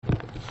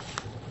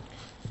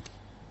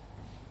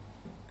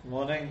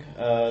Morning,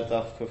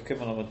 Daf Kuf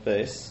Kimmel Amud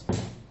Beis.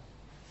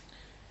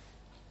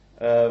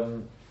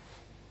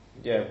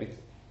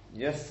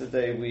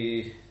 Yesterday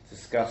we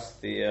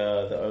discussed the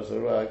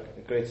Ozorua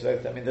Greater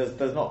Oath. I mean,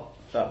 there's not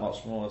that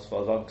much more as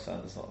far as I'm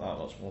concerned. There's not that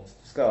much more to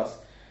discuss.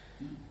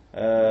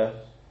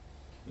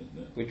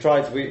 We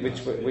tried. We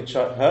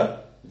tried. Huh?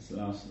 It's the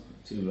last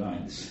two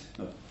lines.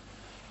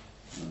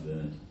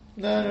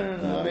 No.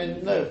 I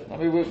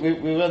mean,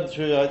 we went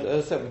through.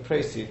 As I said, we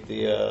praised the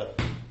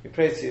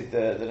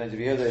Neder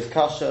Yehuda's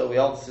kasha. We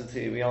answered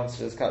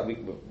his kasha. We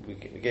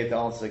gave the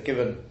answer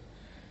given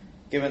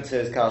to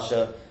his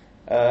kasha.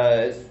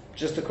 It's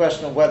just a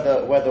question of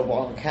whether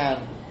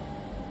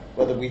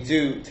we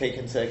do take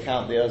into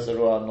account the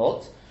Ozorua or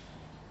not.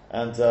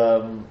 And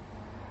the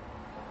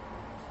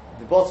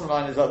bottom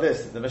line is like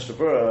this: the Mishnah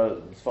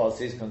Berurah, as far as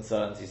he's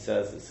concerned, he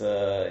says it's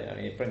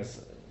he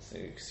brings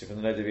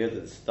from the Neder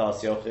Yehuda it's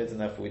Das Yochid, and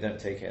therefore we don't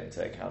take it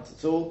into account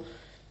at all.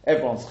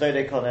 Everyone's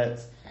chedek on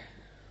it.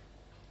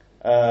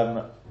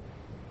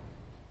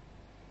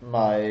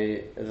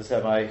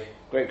 My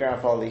great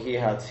grandfather, he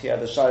had a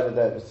shayla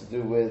that was to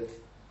do with,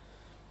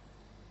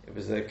 it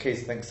was a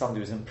case, I think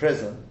somebody was in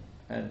prison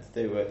and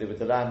they were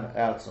the lamb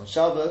out on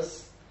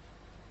Shabbos.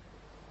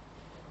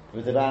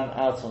 With the lamb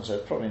out on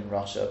Shabbos, probably in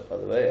Russia, by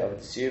the way, I would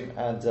assume,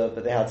 and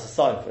but they had to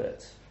sign for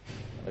it.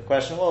 And the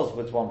question was,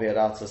 would one be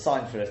allowed to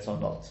sign for it or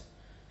not?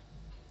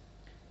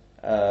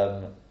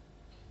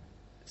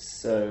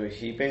 So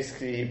he brings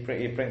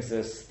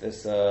this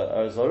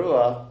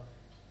Ozorua,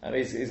 and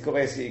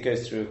he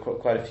goes through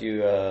quite a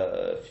few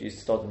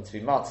stodim to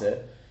be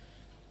matir,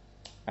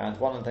 and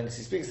one of the things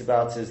he speaks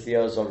about is the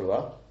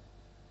Ozorua,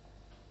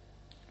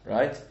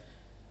 right?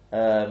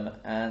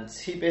 And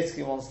he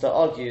basically wants to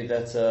argue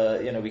that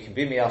we can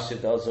be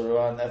miyashiv the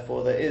Ozorua, and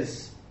therefore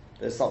there's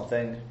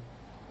something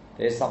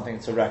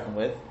to reckon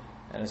with,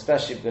 and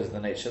especially because of the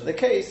nature of the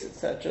case,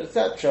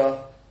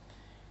 etc.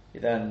 He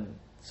then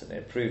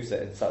certainly proves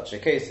that in such a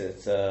case,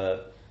 it's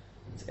to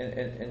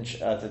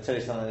tell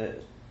you something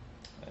that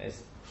I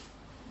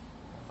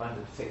find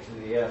it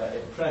particularly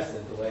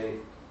impressive the way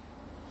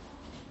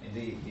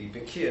the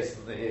bekius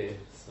and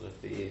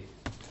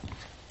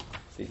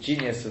the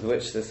genius with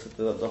which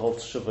the whole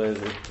shuvah is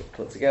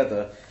put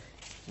together.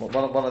 One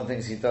of the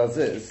things he does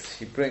is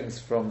he brings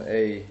from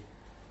when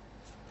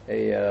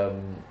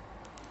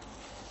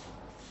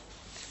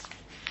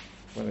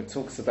it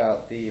talks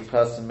about the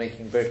person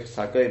making Birkus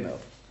HaGomel.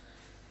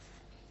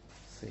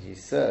 So he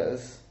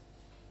says,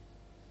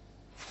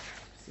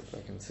 see if I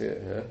can see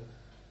it here.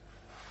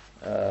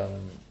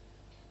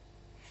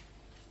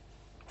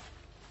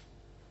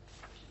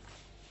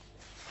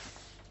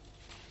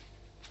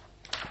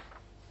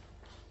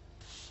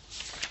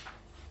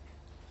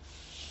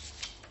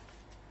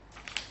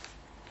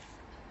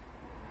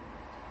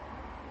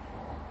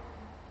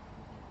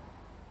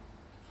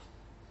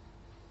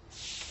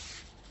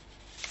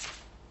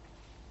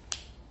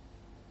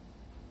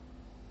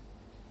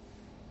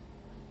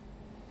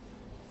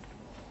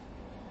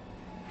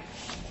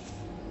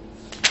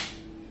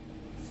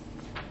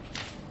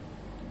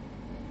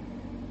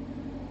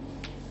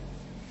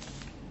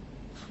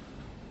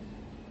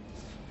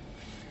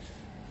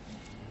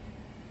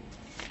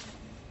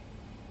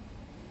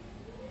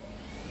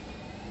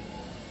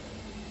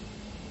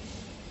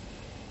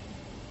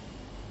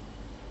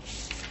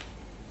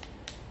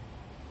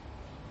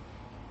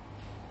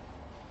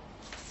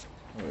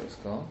 Where it's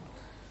gone.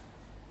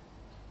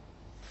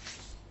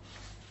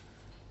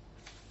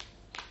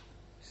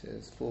 He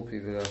says 4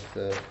 people off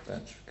the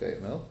bench for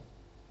goat milk.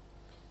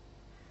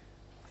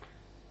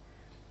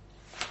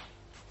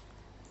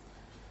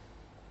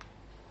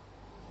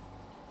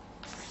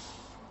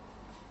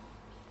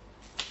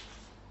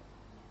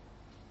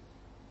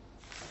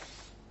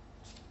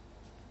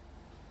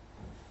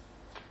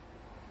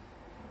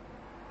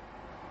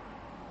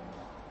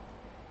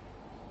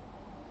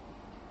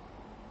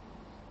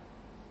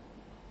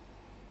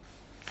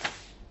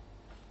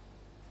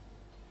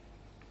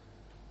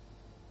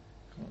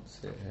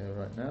 See it here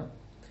right now,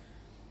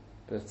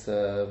 but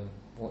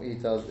what he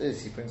does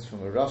is he brings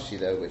from a Rashi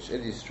there which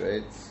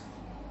illustrates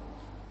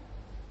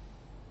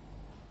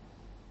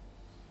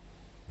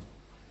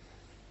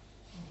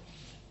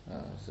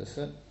is this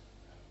it?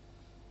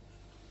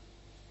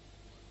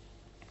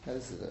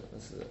 This is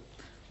it.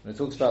 When it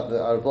talks about the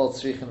Arbal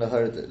Tzrich and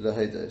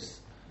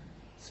Lehodos,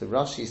 so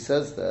Rashi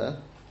says there,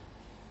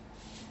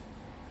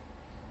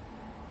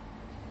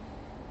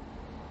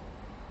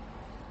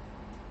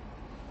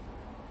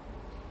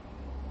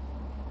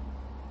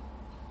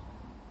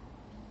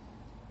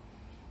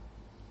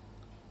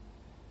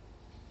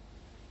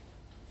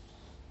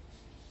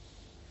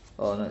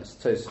 oh no, it's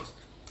Tosfos.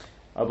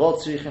 Abal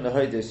tzrich in the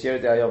hoidus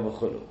yerdei ayom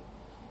v'chulu.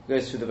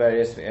 Goes through the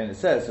various and it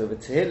says so.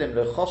 V'tehillim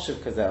lechoshev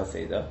kazeh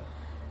aseda.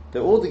 The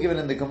order given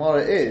in the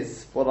Gemara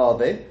is, what are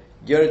they?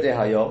 Yerdei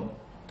hayom,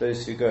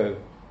 those who go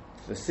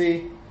to the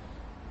sea.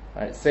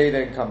 Right,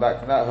 Seder and come back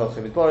from that.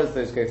 Holchei midbaros,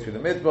 those go through the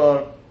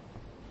midbar.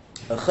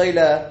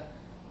 Achayla,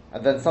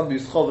 and then somebody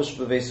who's chovish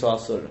b'veisu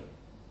asur.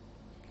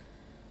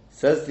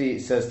 Says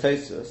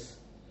Tosfos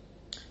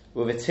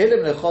With a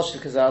tilim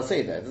lechoshiv kazal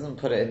seder. It doesn't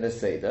put it in the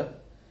seder.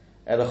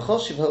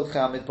 Elechoshiv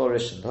holcham midbar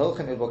rishon. The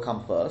holcham midbar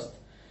come first.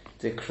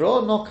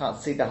 Dekro nokat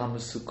seder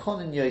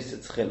hamusukon in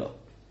yoset tchilo.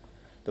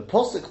 The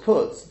posuk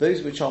puts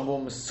those which are more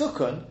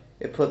musukon.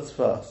 It puts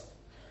first.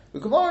 The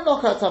Gemara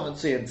nokat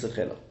hametzi in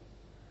tchilo.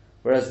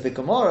 Whereas the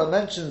Gemara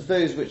mentions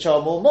those which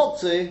are more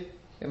motzi.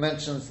 It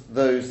mentions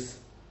those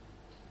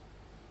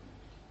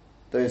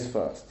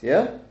first.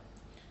 Yeah.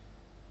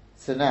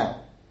 So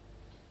now.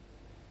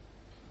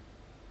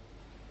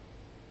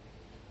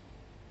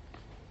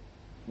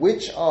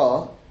 Which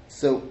are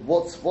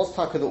what's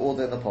taka the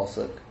order in the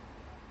pasuk?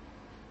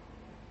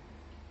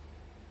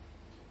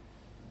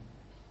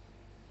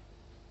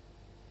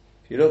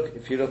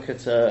 If you look at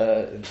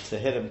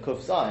Tehillim Kuf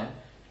Zayin,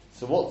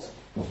 so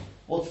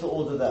what's the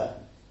order there?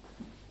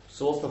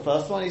 So what's the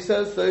first one? He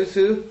says those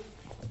who,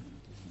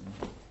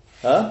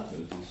 huh?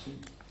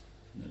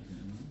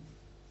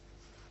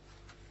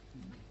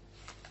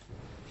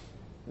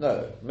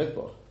 No,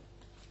 Midbar.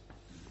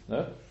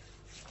 No.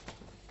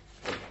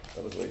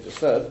 That was what he just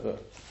said,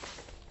 but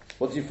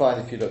what do you find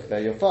if you look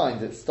there? You'll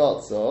find it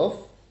starts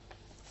off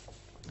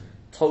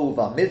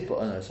Tova Midbar.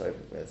 Oh no, sorry,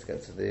 let's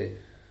get to the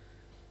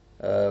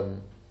Tova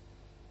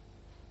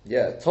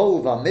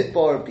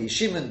Midbar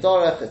Bishimon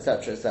Darech,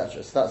 etc.,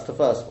 etc. So that's the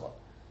first one.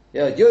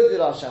 Yeah,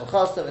 Yodil Hashem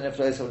Chastam and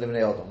Efloisav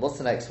Limnei Odom. What's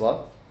the next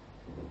one?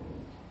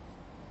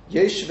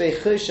 Yeshvei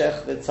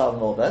Choshech V'Tzal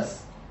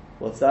Moves.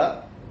 What's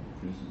that?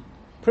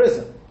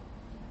 Prison.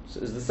 So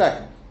is the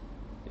second.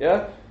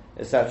 Yeah.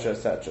 Etc.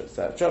 Etc.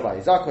 Etc.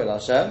 Vayizakol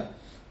Hashem.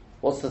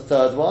 What's the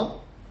third one?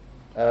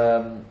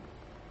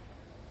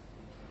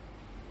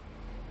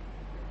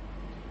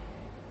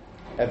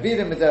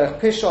 Avidim Mederech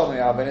Pishon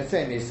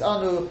Me'abenetim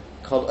Yisanu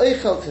Kol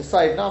Eichel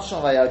Tesayv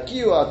Nafshon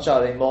Vayagiu Ad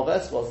Sharei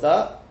Moves. What's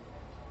that?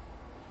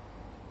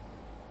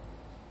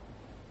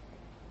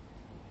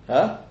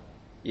 Huh?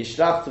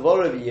 Yishlach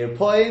Tvorah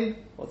V'Yirpoim.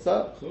 What's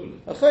that?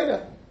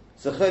 Chayla.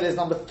 So Chayla is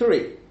number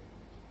 3.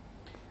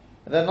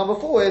 And then number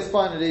 4 is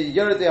finally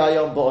Yeridei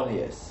Hayom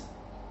Bo'oniyos.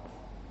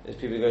 As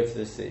people go to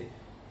the sea.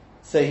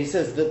 So he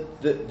says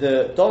that the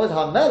David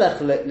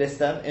HaMelech lists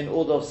them in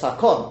order of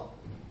Sakon.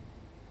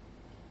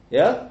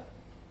 Yeah?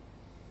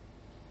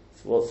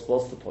 So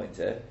what's the point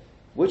here?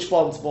 Which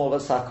one's more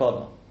of a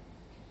Sakon?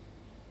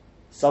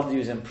 Somebody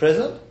who's in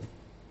prison?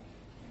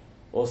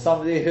 Or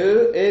somebody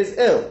who is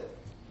ill?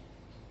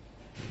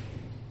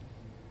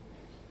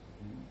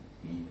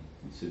 He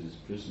considers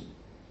prison.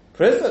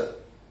 Prison.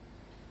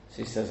 So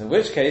he says, in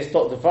which case,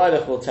 Dr.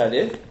 Freilich will tell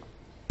you,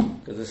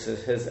 because this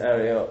is his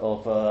area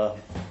of,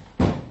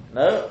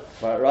 no,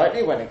 quite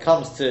rightly, when it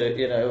comes to,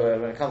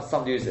 when it comes to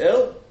somebody who's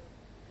ill,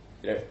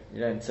 you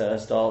don't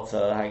start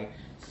hanging.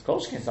 Of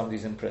course, somebody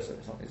who's in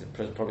prison. Somebody's in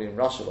prison, probably in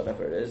Russia,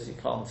 whatever it is. You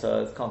can't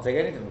take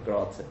anything for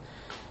granted.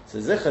 So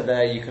Zichar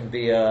there, you can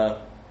be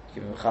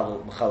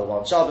Mechal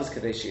One Shabbos,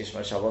 Kadesh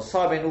Yishma Shabbos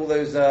Sabin, all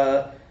those.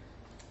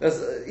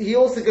 He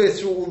also goes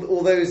through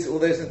all those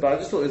things, but I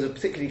just thought it was a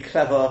particularly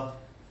clever.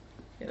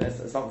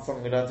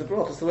 Something we learned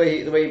abroad. It's the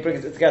way he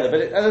brings it together.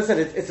 But as I said,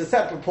 it's a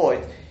separate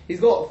point. He's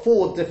got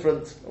 4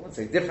 different, I wouldn't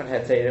say different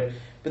heterim,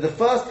 but the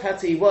first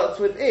heter he works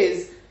with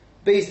is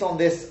based on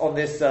this, and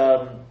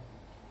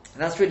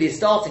that's really a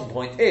starting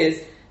point,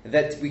 is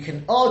that we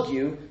can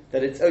argue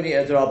that it's only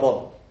a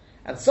drabon.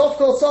 And sof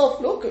kol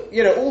sof, look,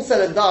 all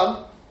said and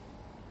done,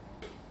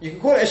 you can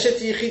call it a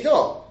shita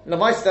yichidah.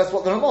 Lamaisa, that's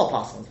what the Ramah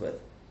passes with.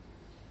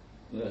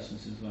 Well, that's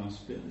his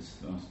last bit, this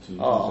last 2.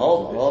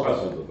 Hold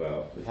on.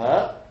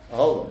 About.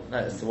 Hold on.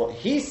 No, so what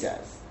he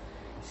says.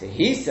 So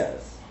he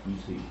says.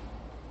 Who's he?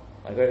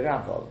 My great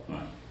grandfather.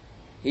 Right.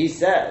 He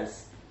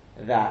says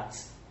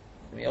that.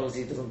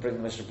 Obviously, he doesn't bring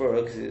the Mishnah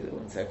Berurah because he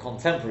wouldn't say a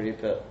contemporary,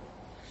 but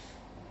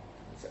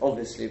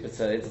obviously, but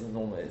it doesn't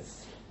normally.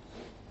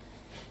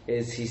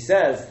 He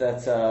says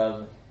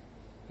that.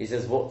 He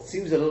says what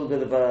seems a little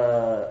bit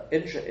of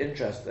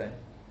interesting,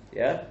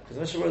 yeah, because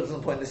the Mishnah Berurah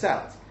doesn't point this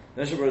out.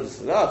 The Mishnah Berurah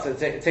says,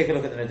 so take a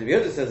look at the Nedav.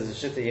 It says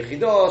it's a shita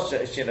yichidah,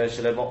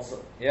 shelo motza,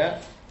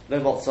 yeah. Lo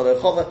motza lo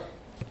chova.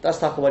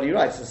 That's what he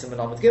writes in Siman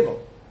Amud Gimel,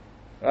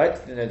 right?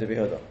 In Nedav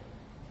Yehuda,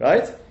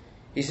 right?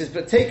 He says,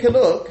 but take a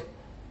look,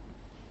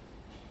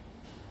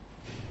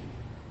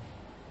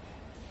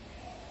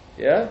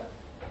 yeah.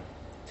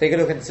 Take a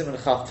look in Siman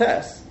Chav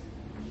Tes,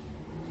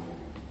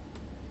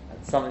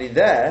 and somebody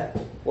there.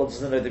 What does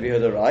the Nedav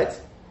Yehuda write?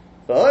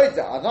 We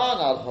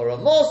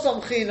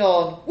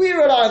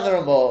rely on the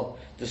Ramah.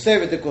 The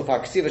Sefer de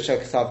Kufak Siva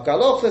Shakasav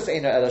Galochus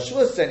Eina Ela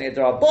Shvus Eni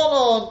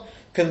Drabonon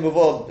can move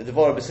on the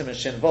Dvorah B'Simen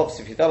Shin Vov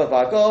Sif Yitala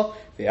Bago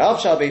the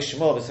Avsha Beis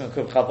Shemo B'Simen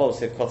Kuf Chavov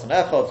Sif Kotan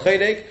Echad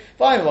Chedek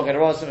Vayim Magen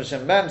Ron Simen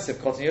Shin Mem Sif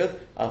Kotan Yud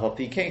Aval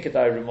Pikin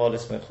Kedai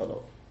Remolis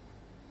Mechalov.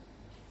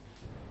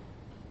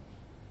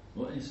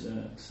 What is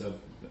Ksav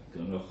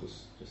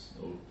Galochus? Just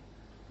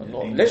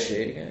not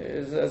literally,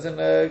 as in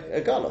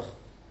a Galach.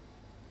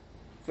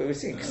 But we've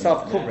seen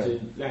Ksav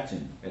Kumrin.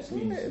 Latin.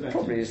 Latin.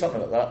 Probably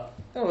something like that.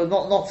 No,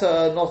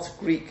 not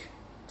Greek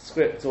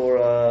script or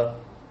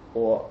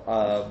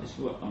It's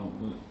what,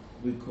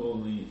 we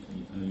call the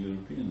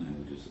European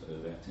languages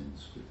Latin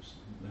scripts.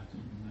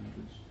 Latin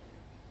language.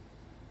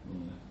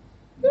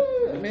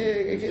 I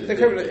mean, the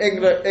equivalent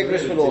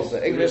English will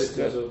also English.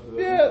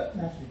 Yeah.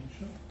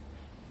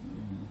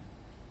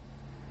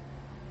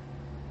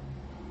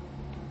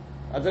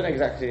 I don't know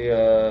exactly.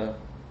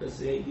 That's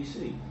the ABC.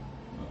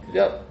 Okay.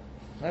 Yep.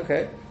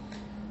 Okay.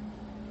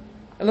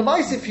 And the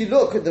mice, if you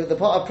look at the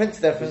part I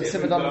printed there from the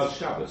about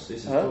Shabbos.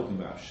 This is talking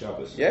about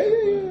Shabbos.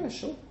 Yeah.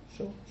 Sure.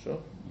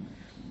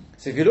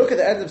 So if you look at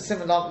the end of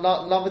Simon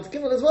Lamed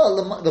Gimel as well,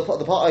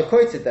 the part I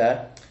quoted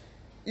there,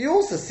 you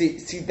also see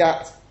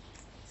that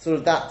sort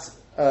of that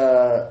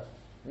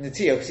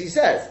Nitio, because he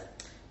says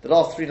the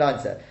last 3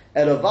 lines there.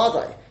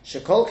 Elovadai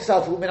shekol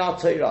kisat hu min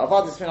al-Torah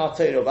avadis min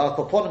al-Torah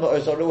v'al-koponim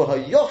ha'ozoru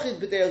ha'yochid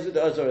b'dei azud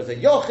ha'ozor as a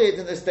yochid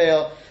in this day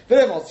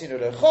v'rem al-sinu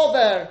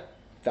le'chover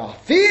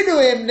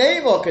v'afilu im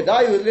neimo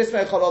kedayu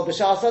l'ismei cholod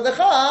b'shas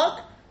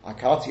adechak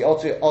akati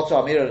oto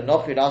amira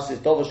l'nochri nasis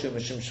dovashu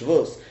mishum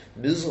shvus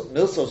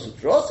milsos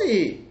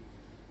utrosi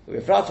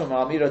v'ifratum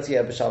amira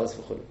tiyeh b'shavas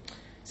v'chulu.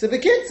 So the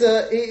kids,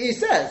 he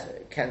says,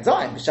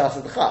 Kenzaim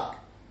b'shas adechak.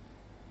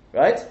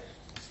 Right?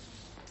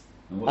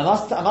 I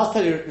must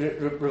tell you,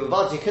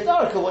 Ravavaji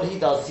Kedarka, what he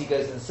does, he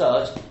goes in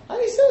search,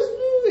 and he says,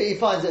 he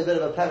finds it a bit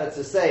of a penance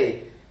to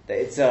say that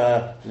it's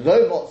lo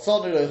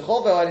motzonu lo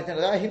chove or anything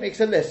like that. He makes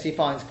a list. He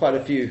finds quite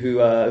a few who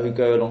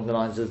go along the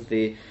lines of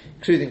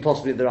including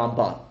possibly the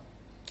Ramban.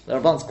 The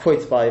Ramban's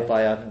quoted by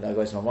I think that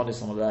goes on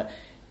something like that.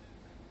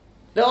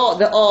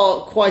 There are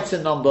quite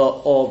a number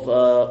of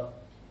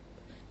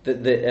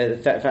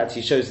in fact,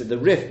 he shows that the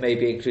Rif may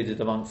be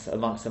included amongst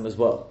them as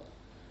well.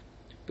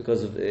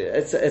 Because of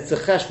it's a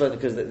cheshbon,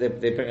 because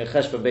they bring a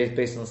cheshbon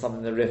based on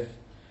something the Rif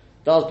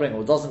does bring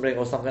or doesn't bring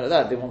or something like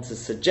that. They want to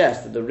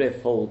suggest that the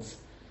Rif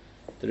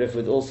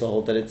would also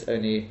hold that it's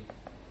only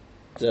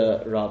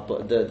the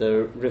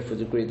Rif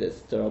would agree that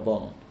it's the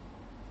Rabbanon.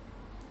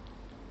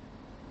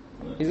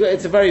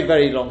 It's a very,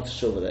 very long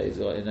teshuva there. He's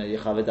got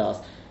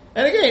Yechavidas.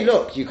 And again,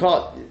 look, you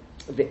can't.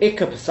 The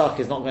Ikka Pesach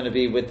is not going to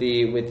be with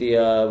the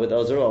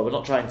Ozorah. We're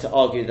not trying to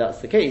argue that's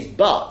the case,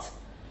 but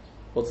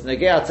what's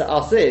negea to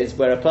us is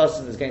where a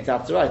person is going to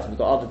have to write. And we've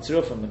got other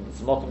tzurufim and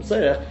it's Mokum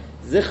Seirach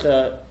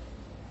Zicha.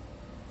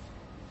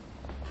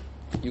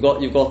 You've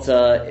got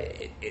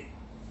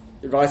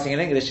writing in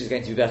English is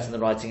going to be better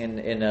than writing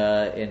in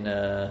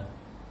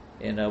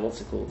what's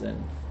it called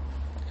in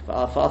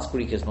Fast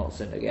Greek is not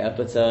so negea,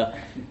 but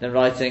than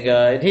writing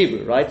in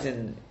Hebrew, right,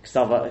 in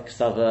Ksava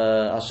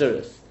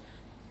Ashuris.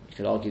 You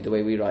could argue the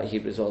way we write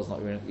Hebrew as well is not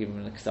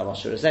even in Ksava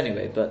Ashuris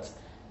anyway, but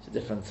it's a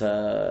different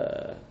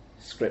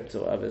script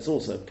or whatever. It's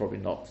also probably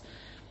not,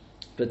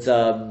 but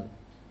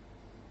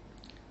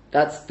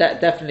that's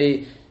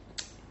definitely.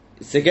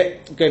 So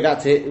going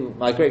back to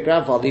my great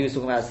grandfather, he was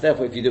talking about. So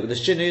therefore, if you do it with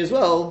the shinu as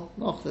well,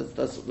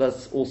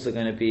 that's also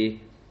going to be.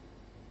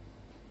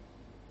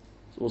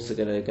 It's also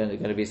going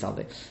to be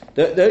something.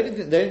 The only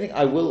thing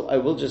I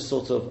will just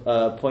sort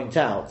of point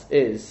out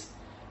is,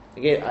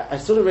 again, I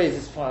sort of raised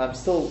this point. I'm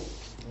still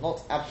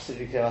not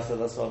absolutely clear, so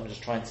that's what I'm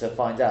just trying to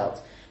find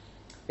out.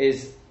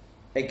 Is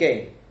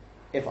again,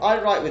 if I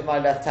write with my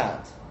left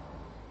hand,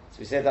 so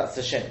we say that's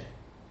the shin.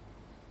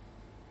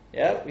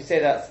 Yeah, we say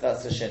that's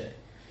the shin.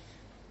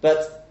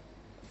 But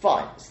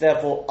fine. So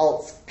therefore,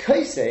 alt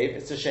kosev,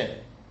 it's a shin.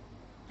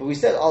 But we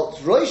said alt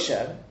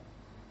roshem,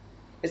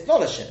 it's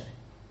not a shin.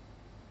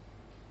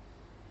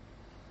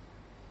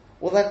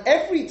 Well, then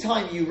every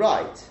time you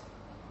write,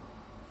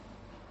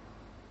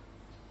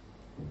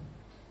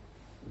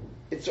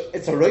 it's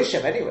a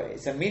roshem anyway.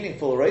 It's a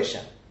meaningful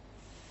roshem.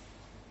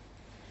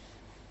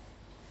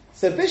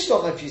 So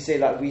Bishlam, if you say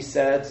like we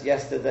said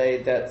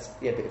yesterday, that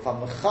but if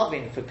I'm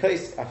mechavin for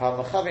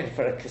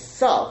a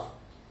kasav,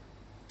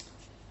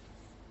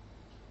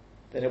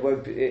 then it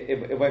won't be a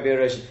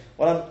roshem.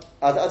 I'll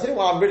tell you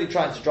what I'm really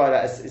trying to drive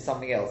at is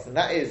something else, and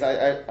that is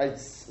I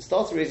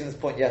started raising this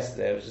point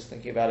yesterday. I was just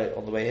thinking about it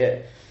on the way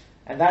here,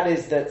 and that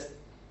is that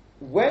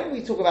when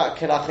we talk about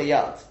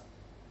kelachayad,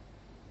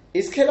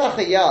 is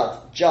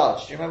kelachayad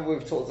judged? Do you remember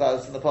we've talked about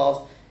this in the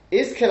past?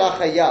 Is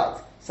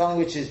kelachayad something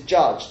which is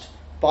judged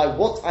by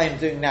what I am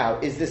doing now?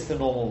 Is this the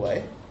normal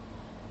way?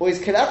 Or is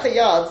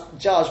kelachayad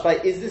judged by,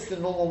 is this the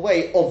normal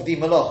way of the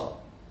malacha?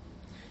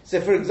 So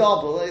for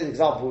example, the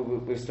example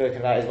we've spoken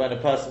about is when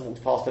a person walks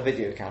past a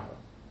video camera.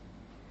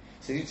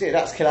 So you say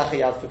that's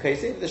kelachayad for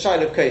kosev, the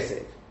shail of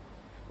kosev.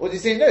 Or do you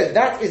say, no,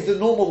 that is the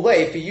normal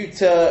way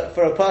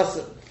for a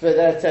person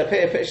to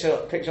appear a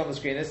picture on the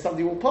screen as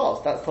somebody walk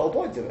past. That's the whole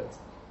point of it.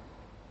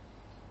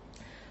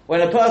 When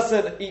a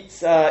person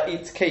eats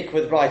cake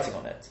with writing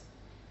on it,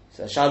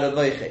 so shalom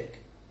moichik,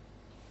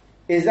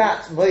 is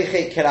that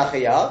moichik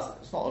kelachayad?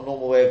 It's not a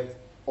normal way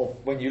of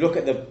when you look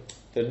at the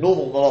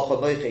normal malacha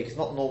moichik, it's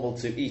not normal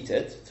to eat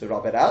it, to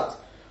rub it out.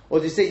 Or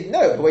do you say,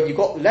 no, but when you've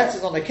got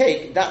letters on a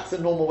cake, that's the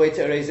normal way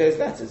to erase those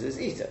letters, is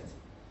eat it.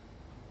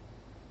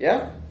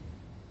 Yeah?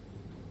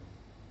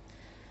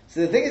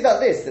 So the thing is like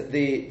this, that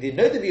the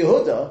Noda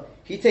Yehuda,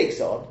 he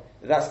takes on,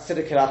 that's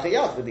considered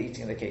kelachayad with the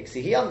eating of the cake.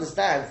 See, he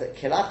understands that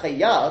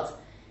kelachayad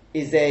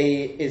is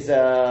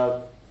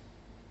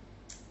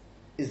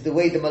is the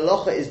way the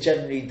malacha is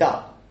generally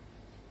done.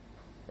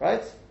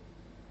 Right?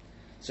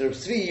 So Rav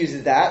Tzvi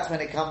uses that when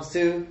it comes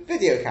to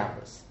video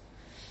cameras.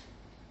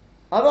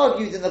 I've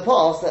argued in the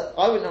past that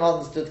I wouldn't have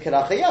understood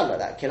kilachayad like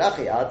that.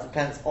 Kilachayad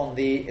depends on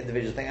the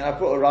individual thing, and I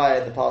brought a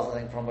raya in the past, I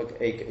think, from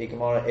a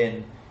Gemara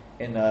in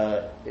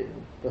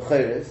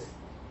Bechoros,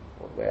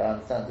 where I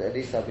understand that at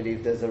least I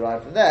believe there's a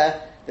raya from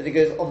there, that it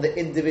goes on the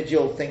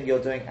individual thing you're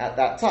doing at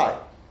that time.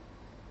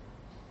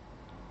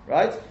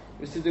 Right? It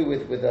was to do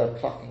with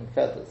plucking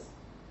feathers.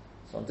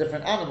 So on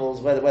different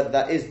animals, whether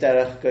that is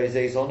derech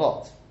gozes or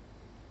not.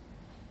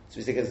 So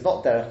we say it's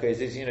not derech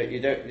gozes, you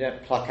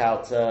don't pluck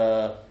out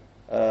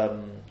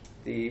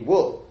the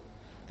wool.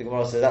 The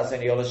Gemara says that's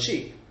only on a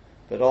sheep,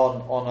 but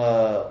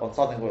on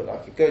something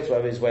like a goat,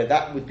 whatever, is where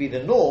that would be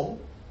the norm,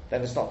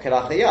 then it's not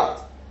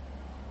kilachayad.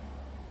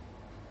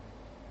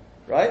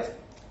 Right?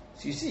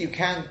 So you see, you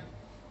can,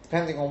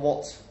 depending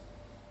on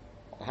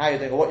how you're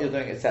doing or what you're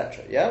doing,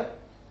 etc. Yeah.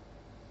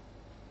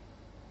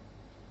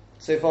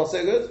 So far,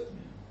 so good.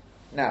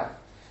 Now,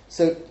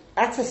 so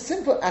at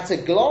a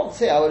glance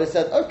here, I would have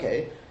said,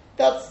 okay,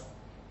 that's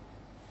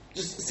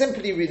just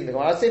simply reading the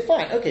Gemara. I'd say,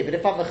 fine, okay, but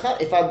if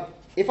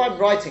I'm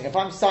writing, if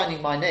I'm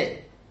signing my name,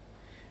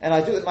 and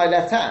I do it with my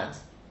left hand,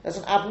 that's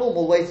an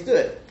abnormal way to do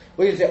it.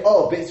 Where you say,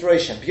 oh, but it's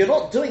Roshan. But you're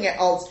not doing it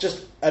as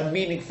just a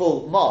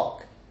meaningful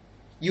mark.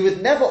 You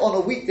would never on a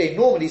weekday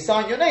normally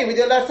sign your name with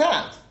your left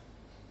hand.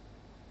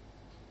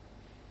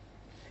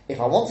 If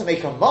I want to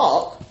make a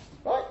mark,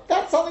 right,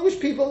 that's something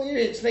which people,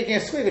 it's making a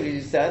squiggle,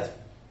 you said.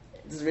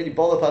 It doesn't really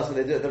bother a person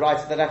whether they do it with the right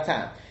or the left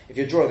hand. If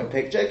you're drawing a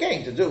picture,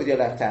 again, to do it with your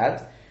left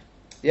hand,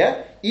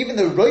 yeah, even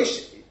the Rosh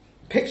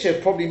picture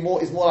probably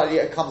is more likely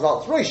it comes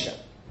out as Roshan.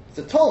 It's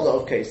a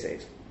tolda of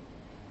Kesed.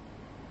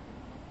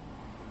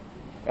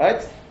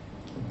 Right?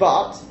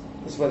 But,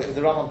 this is where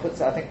the Rambam puts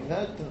it, I think,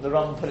 no, the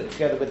Rambam put it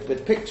together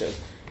with pictures.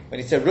 When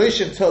he said,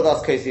 Roshan told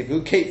us Kesed,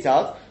 who kates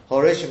out,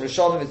 Horeshim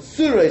Rishonim, it's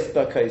Suros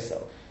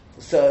Bakosel.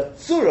 So,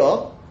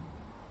 Tzura,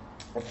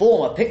 a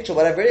form, a picture,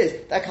 whatever it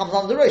is, that comes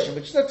under Roshan,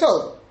 which is a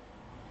tolda.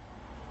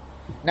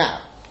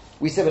 Now,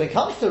 we said when it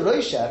comes to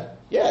Roshan,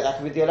 yeah, that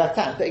could be with your left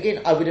hand. But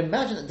again, I would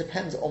imagine it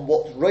depends on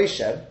what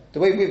Roshan, the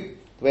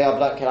way I've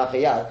learned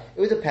Kilachayad, it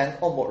would depend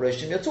on what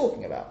Roshan you're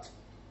talking about.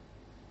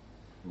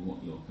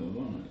 What your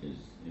kavanah is,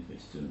 if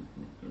it's to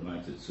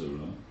write a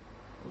tzura,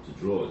 or to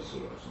draw a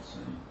tzura, I should say,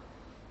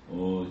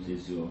 or it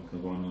is your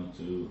kavanah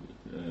to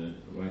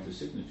write a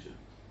signature.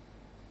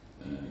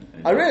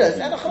 I realise,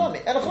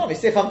 Enochanami.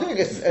 So if I'm doing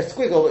a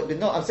squiggle, but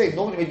no, I'm saying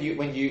normally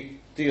when you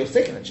do your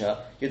signature,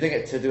 you're doing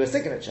it to do a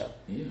signature.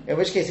 Yeah. In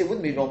which case it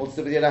wouldn't be normal to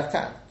do with your left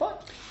hand. Fine.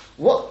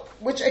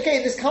 Which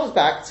again, this comes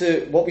back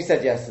to what we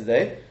said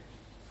yesterday.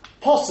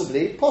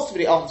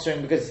 Possibly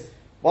answering, because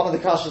one of the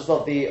kashas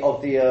of the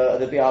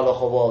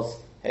Bi'alacha was,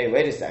 hey,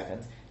 wait a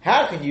second.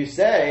 How can you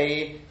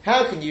say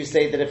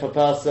that if a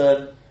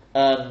person,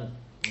 let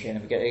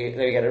me get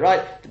it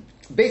right.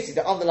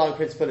 Basically, the underlying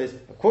principle is,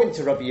 according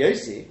to Rabbi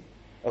Yossi,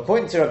 of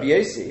course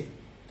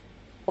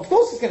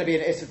it's going to be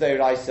an Issa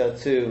D'Oraisa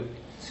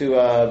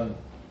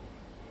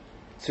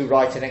to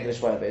write in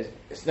English, whatever it is.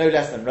 It's no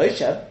less than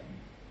Roshan,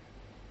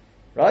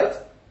 right?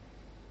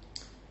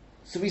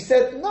 So we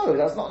said, no,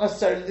 that's not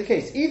necessarily the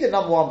case. Either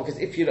number one, because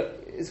it's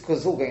because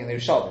it's all going in the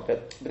Rishonim,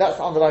 but that's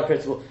the underlying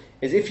principle,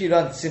 is if you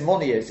learn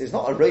Simonius, it's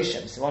not a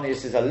Roshan,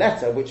 Simonius is a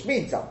letter which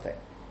means something.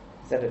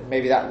 So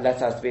maybe that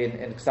letter has to be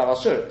in Ksav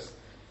Ashuris.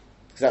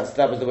 Because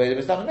that was the way it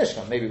was done in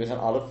Mishkan. Maybe it was an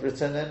Aleph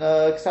written in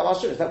Ksav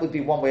Ashuris. That would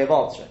be one way of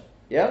answering.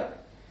 Yeah?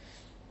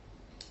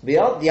 The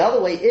other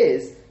way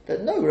is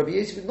that no, Rabbi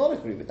Yossi would not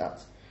agree with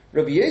that.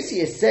 Rabbi Yossi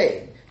is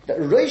saying that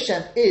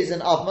Roshan is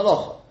an Av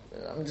Malacha.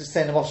 I'm just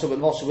saying the Moshe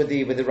with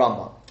the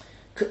Rambam.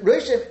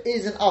 Roshan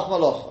is an Av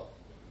Malacha.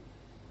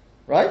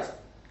 Right?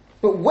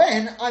 But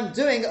when I'm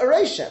doing a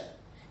Roshan,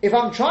 if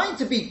I'm trying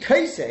to be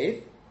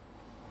Kosev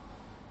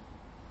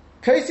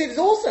is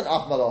also an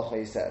Av Malacha,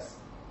 he says.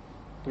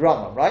 The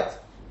Rambam, right?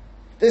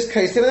 There's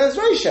Kosev and there's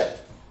Roshan.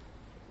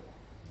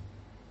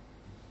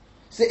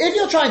 So if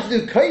you're trying to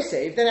do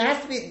Kosev, then it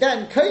has to be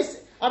then Kosev.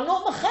 I'm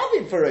not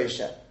Machavim for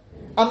Roshan.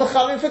 I'm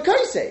Machavim for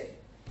Kosev.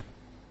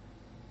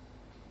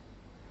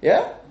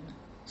 Yeah?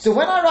 So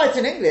when I write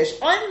in English,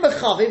 I'm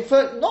Machavim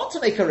for not to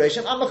make a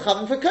Roshan, I'm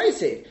Machavim for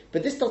Kosev.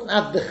 But this doesn't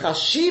have the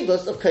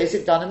Chashivas of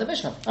Kosev done in the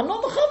Mishnah. I'm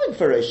not Machavim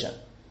for Roshan.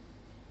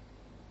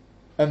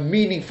 A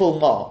meaningful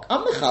mark.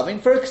 I'm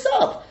Machavim for a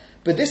Ksav.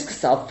 But this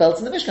Ksav felt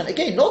in the Mishnah.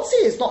 Again, not see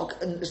it's not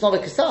a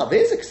Ksav,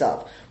 it is a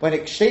Ksav. When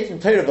it states in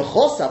Torah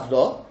V'chosav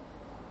lo,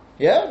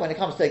 yeah, when it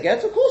comes to a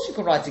get, of course you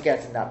can write a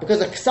get in that,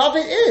 because a Ksav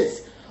it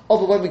is. Oh,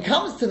 but when it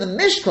comes to the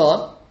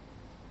Mishkan,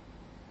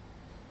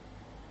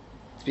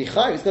 to be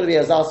Chayiv, it's got to be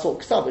a Zal sort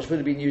Ksav, which would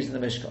have been used in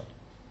the Mishkan.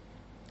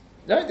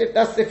 No,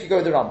 that's if you go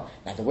with the Rambam.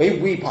 Now the way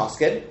we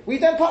paskin, we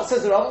don't pass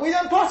says the Rambam, we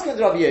don't paskin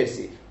the Rabbi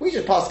Yossi. We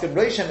just paskin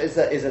Roshan is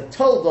a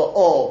tolda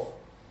of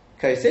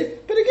Kosev,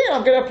 but again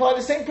I'm going to apply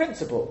the same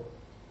principle.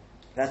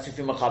 That's if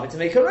you're Machavim to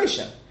make a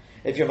Roshan.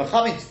 If you're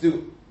Machavim to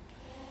do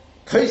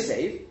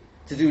Kosev,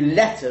 to do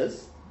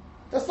letters,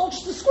 that's not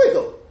just a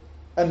squiggle,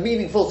 a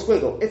meaningful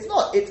squiggle. It's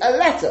not, it's a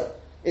letter.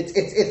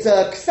 It's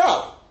a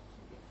ksal.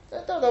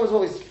 That was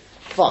always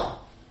fine.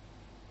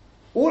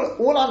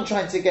 All I'm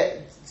trying to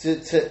get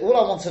to all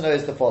I want to know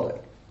is the following.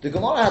 The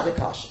Gemara had the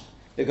kasha.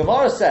 The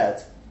Gemara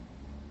said,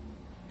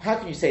 how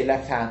can you say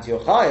left hand to your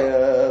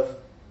chayav?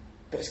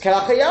 But it's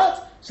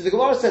kelachayat. So the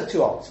Gemara said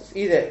two answers.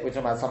 Either we're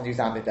talking about somebody who's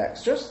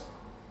ambidextrous,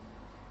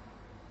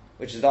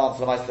 which is the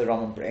answer the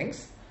Rambam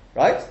brings,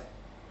 right?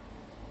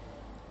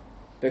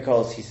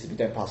 Because he says we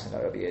don't pass on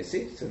that Rabbi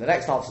Yossi. So the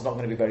next answer is not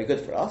going to be very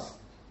good for us.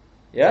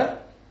 Yeah?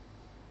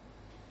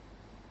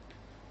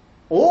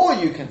 Or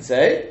you can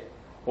say,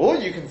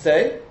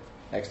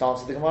 next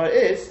answer to the Gemara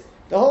is,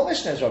 the whole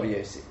Mishnah is Rabbi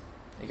Yossi.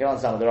 You can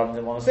understand what the Rambam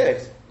didn't want to say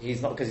it.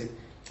 He's not, because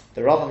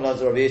the Rambam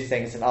learns Rabbi Yossi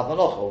saying it's an Av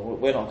Malocha.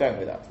 We're not going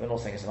with that. We're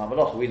not saying it's an Av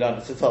Malocha. We learn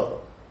it's a Torah.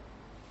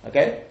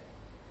 Okay?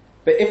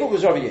 But if it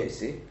was Rabbi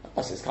Yossi,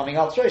 it's coming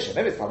out Roshem. If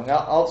it's coming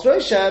out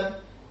Roshem,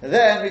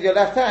 then with your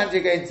left hand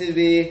you're going to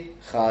be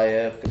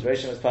Chayev, because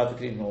Roshem is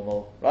perfectly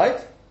normal.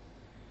 Right?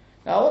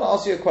 Now I want to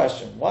ask you a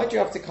question. Why do you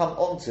have to come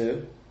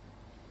onto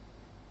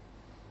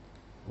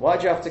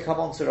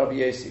Rabbi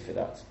Yossi for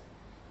that?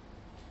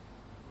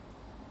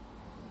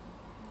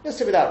 Let's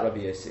do without Rabbi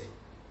Yossi.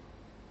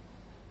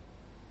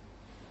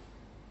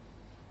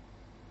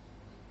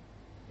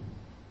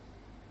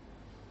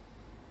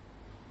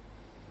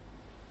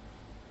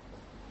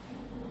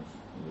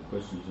 The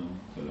question is on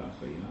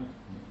Kalachayat.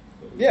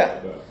 Yeah.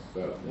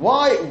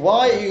 Why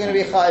are you going to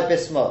be Chayev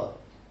Bismol?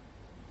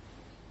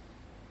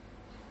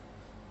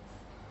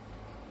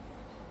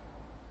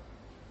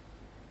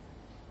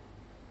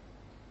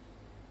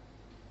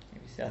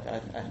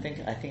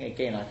 I think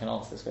again I can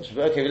answer this question.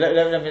 But okay,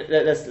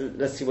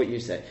 let's see what you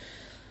say.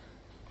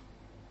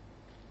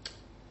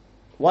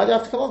 Why do I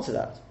have to come on to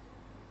that?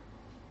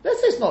 Let's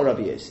say it's not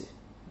Rabbi Yossi.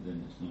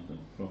 Then it's not a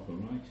proper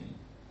writing.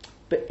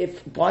 But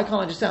why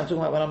can't I just say I'm talking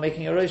about when I'm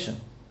making a Roshan?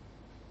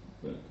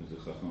 Because the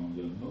Chacham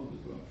don't hold it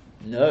Roshan.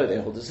 No, they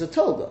hold it's a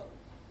Tolga.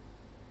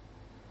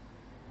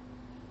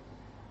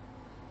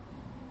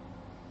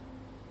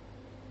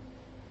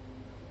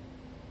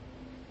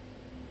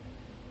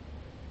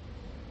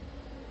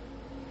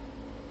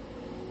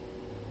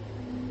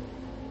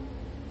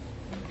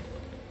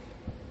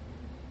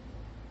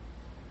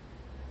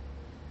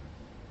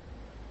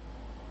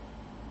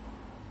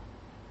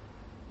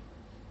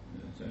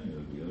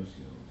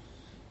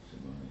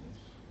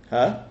 Huh?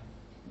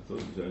 I thought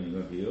it was only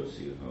Rabbi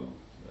Yossi who held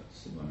that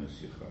Simanus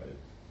Yechayev.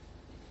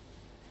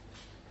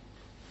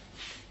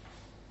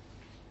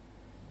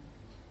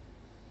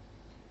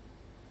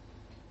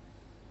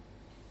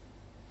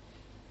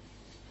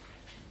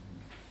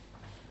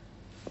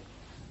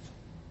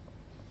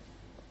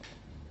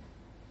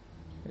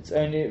 It's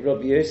only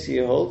Rabbi Yossi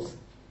who holds.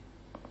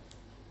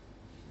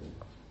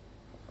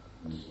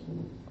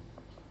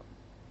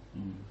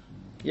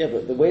 Yeah,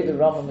 but the way the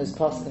Rambam is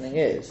paskening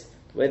is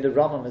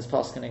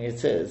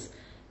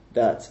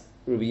that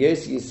Rabbi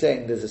Yossi is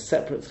saying there's a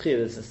separate chiyuv,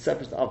 there's a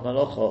separate av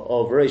malocha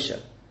of Roshem.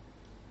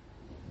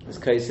 There's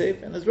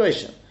Kesef and there's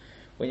Roshem.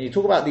 When you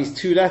talk about these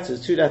two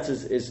letters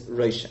is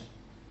Roshem.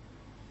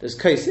 There's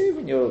Kesef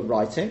when you're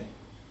writing,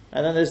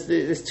 and then there's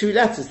this two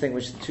letters thing,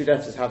 which the two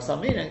letters have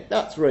some meaning.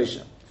 That's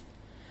Roshem.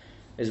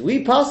 As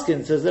we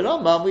paskin, says the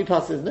Rambam, we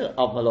paskin there's no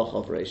av malocha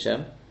of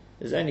Roshem.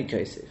 There's only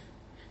Kesef.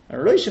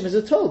 And Roshem is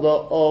a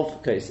Tolda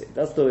of Kesef.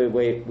 That's the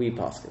way we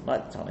paskin.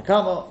 Like the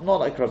Tanakama, not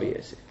like Rabbi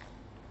Yossi.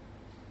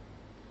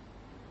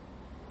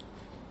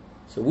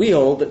 So we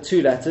hold that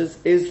two letters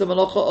is the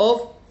Malacha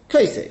of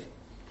Kesef.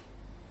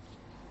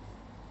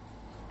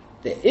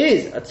 There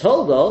is a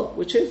Tolda,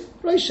 which is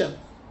Roshem.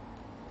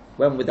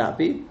 When would that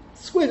be?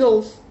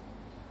 Squiggles,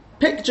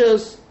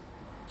 pictures.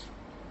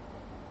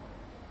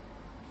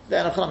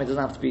 Then it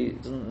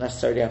doesn't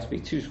necessarily have to be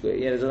two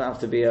squiggles. It doesn't have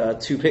to be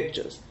two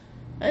pictures.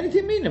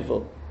 Anything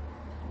meaningful.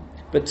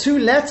 But two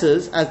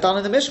letters, as done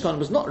in the Mishkan,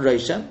 was not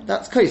Roshem,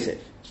 that's Kesef.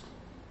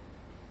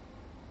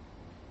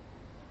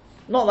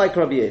 Not like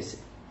Rabbi Yossi.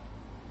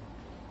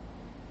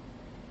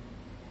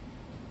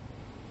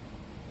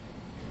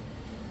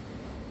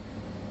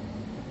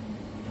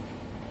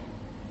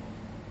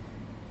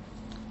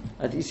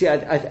 You see,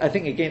 I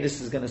think again this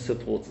is going to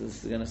support. I think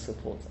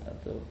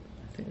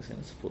it's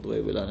going to support the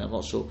way we learn. I'm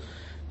not sure,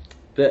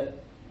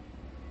 but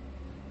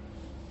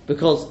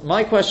because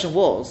my question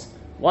was,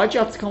 why do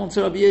you have to come on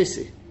to Rabbi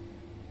Yossi?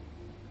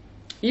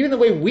 Even the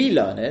way we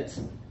learn it,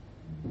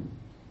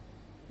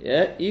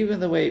 even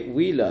the way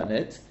we learn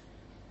it.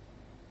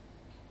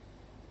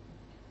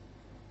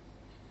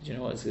 Do you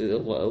know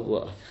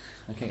what?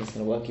 I think it's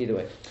going to work either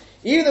way.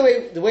 Even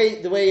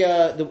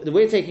the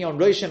way taking on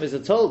Roshem is a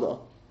Tolda.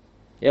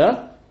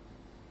 Yeah?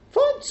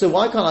 Fine. So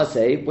why can't I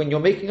say, when you're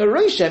making a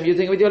Roshem, you're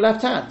doing it with your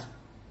left hand?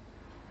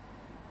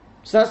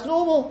 So that's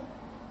normal.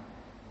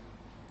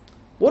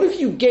 What if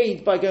you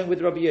gained by going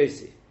with Rabbi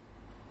Yossi?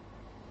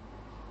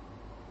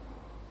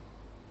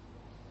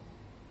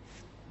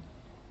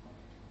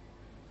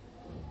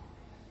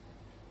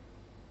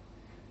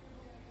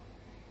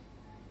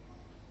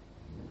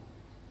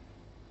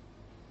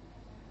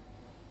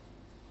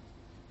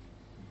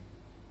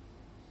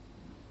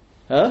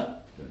 Huh?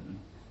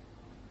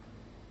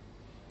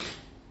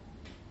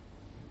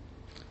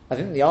 I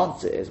think the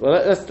answer is, well,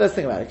 let's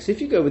think about it. Because if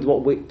you go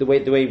with the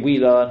way we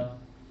learn,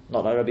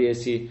 not like Rabbi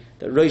Yossi,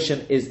 that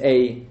Roshem is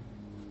a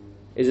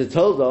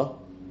tolda,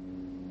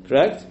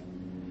 correct?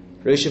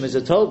 Roshem is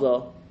a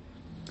tolda.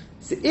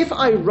 So if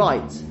I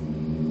write,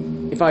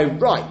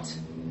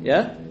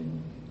 yeah,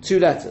 2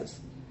 letters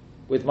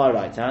with my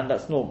right hand,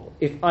 that's normal.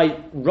 If I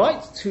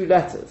write 2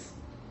 letters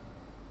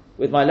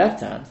with my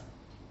left hand,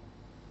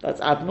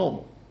 that's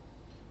abnormal.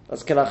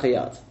 That's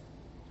kelachiyat.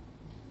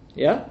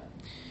 Yeah?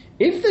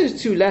 If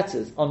those 2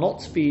 letters are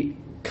not to be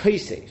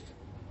kesef,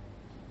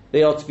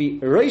 they are to be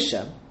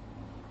Roshem,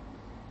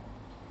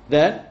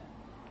 then,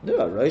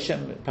 no,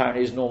 Roshem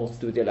apparently is normal to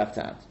do with your left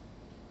hand.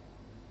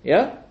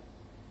 Yeah?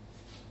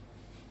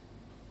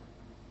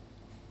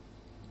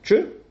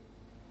 True?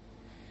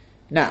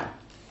 Now,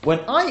 when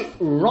I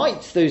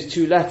write those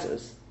 2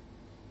 letters,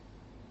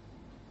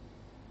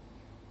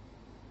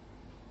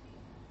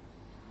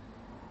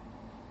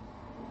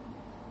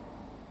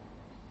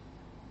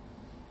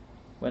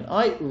 my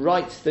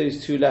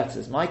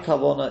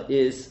kavanah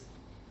is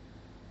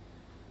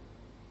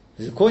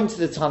according to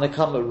the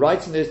Tanakama,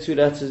 writing those 2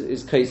 letters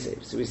is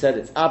kesef. So we said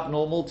it's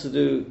abnormal to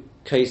do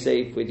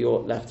kesef with your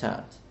left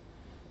hand.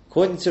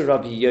 According to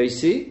Rabbi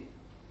Yossi,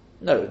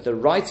 no, the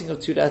writing of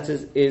 2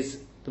 letters is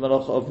the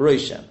malacha of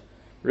Roshem.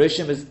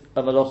 Roshem is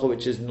a malacha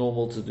which is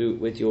normal to do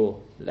with your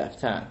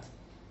left hand.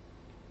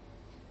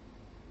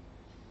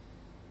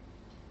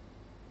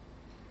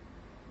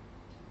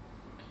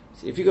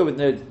 So if you go with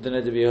the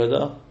Neder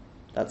Yehuda,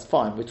 that's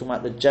fine. We're talking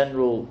about the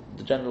general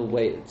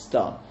way it's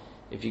done.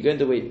 If you go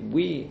the way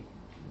we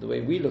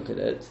look at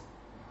it,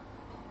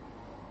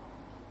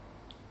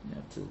 you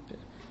have to,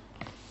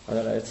 I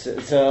don't know.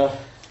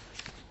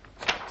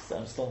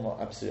 I'm still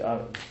not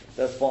absolutely.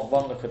 There's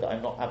one look that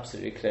I'm not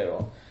absolutely clear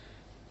on.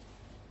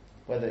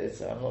 Whether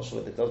I'm not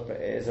sure whether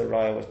it is a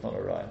raya or it's not a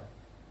raya.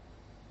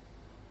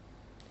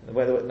 The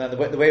way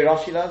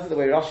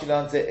Rashi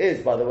learns it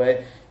is, by the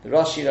way, the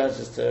Rashi learns,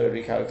 just to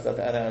recap, because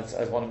I know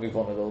I want to move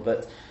on a little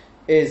bit,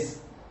 is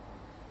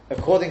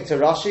according to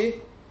Rashi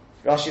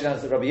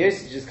learns that Rabbi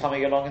Yossi is just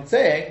coming along and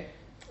saying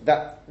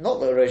that not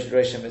that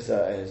Roshem is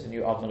a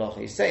new Av Malach.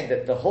 He's saying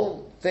that the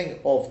whole thing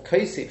of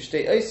Kesef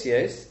Shtei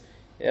Osios,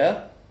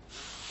 yeah,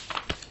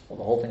 or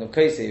the whole thing of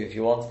Kesef, if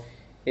you want,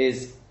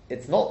 is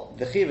it's not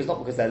the Chiv is not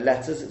because they're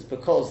letters; it's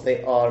because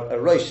they are a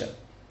Roshem.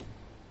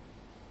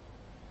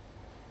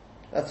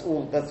 That's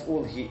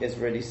all he is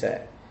really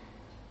saying.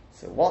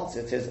 So once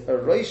it is a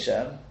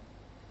Roshem,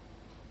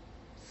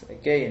 so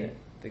again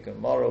the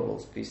Gemara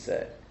will be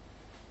said.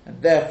 And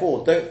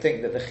therefore, don't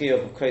think that the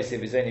chiyuv of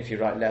Kesef is only if you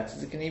write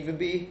letters. It can even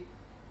be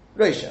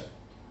Roshem.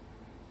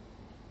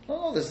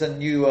 Oh, there's a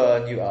new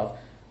Av.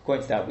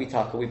 According to that, we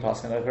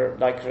pass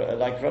like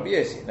Rabbi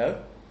Yossi, no?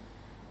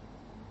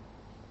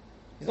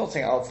 He's not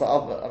saying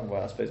outside.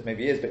 Well, I suppose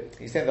maybe he is, but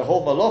he's saying the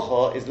whole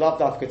malacha is lav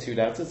dafka 2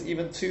 letters,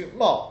 even 2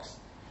 marks.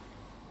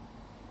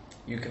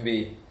 You can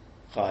be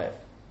chayev.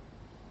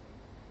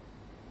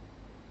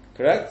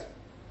 Correct?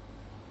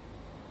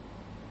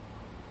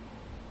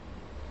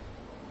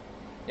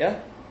 Yeah?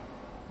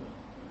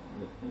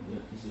 The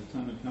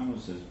Tanakama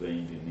says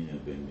bein b'yamina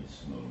bein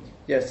b'shmala.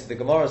 Yes, the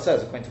Gemara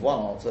says, according to one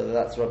answer, that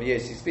that's Rabbi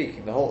Yossi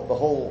speaking. The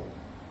whole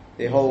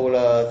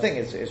thing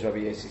is Rabbi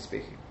Yossi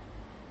speaking.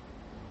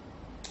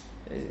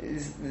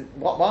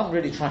 What I'm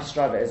really trying to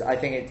strive at is, I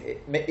think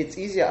it's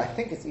easier. I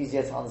think it's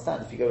easier to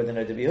understand if you go with the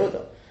Neder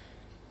Yehuda.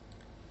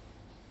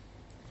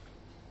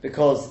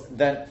 Because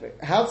then,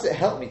 how does it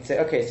help me to say,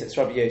 okay, so it's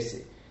Rabbi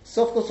Yossi?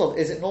 Sof kol sof,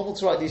 is it normal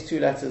to write these 2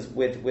 letters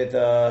with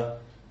your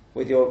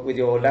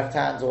left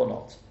hand or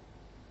not?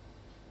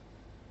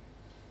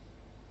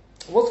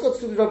 What's got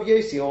to do with Rabbi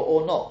Yossi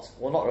or not?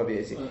 Or not Rabbi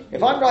Yossi?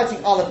 If I'm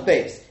writing Aleph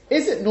Beis,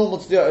 is it normal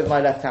to do it with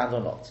my left hand or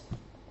not?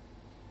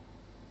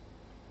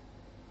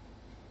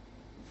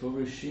 For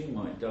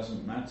Rishima, it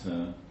doesn't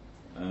matter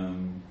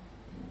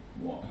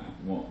what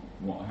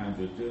hand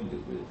you're doing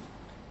it with.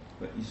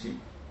 But you see,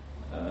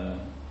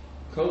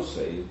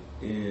 Kosei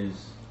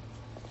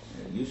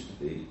used to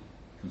be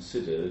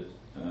considered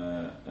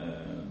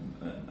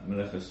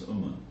Melechas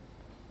Uman.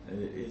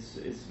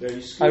 It's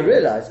very skilled. I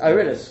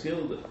realise.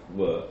 Skilled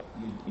work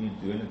you're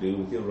going to do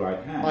with your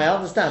right hand. I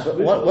understand, but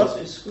squiggles, what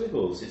it's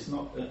squiggles. It's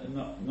not.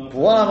 But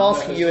what I'm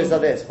asking you is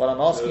this. What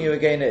I'm asking you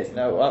again is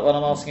what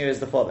I'm asking you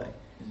is the following.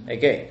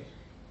 Again,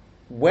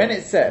 when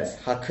it says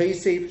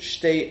Hakesef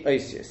Shtei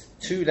Osios,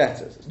 2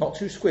 letters, it's not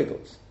 2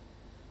 squiggles,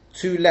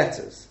 2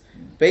 letters,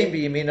 Bein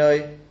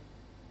b'yaminoi,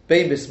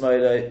 Bein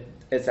b'smoiloi,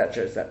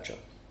 etc., etc.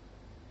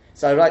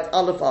 So I write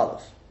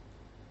Aleph,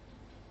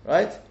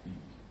 right?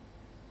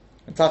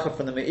 And Taka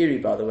from the Meiri,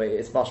 by the way,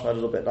 it's mashma a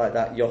little bit like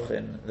that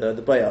Yochin,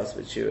 the Bayaz,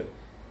 which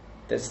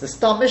there's the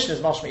Stam Mishnah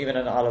is mashma even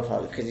in Aleph,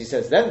 because he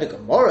says then the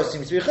Gemara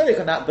seems to be chilik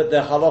on that, but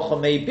the halacha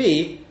may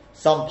be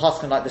some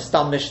paskan like the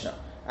Stam Mishnah.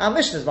 Our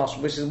Mishnah is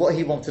mashma, which is what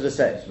he wanted to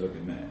say.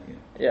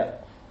 Yeah,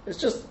 it's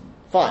just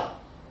fine.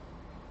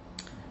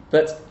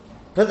 But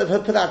put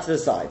that to the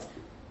side.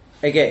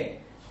 Again,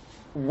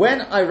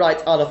 when I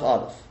write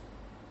Aleph,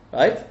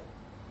 right?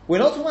 We're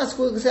not talking about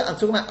school. I'm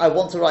talking about I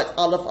want to write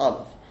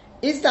Aleph.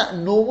 is that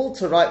normal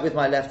to write with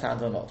my left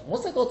hand or not?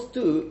 What's that got to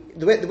do?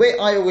 The way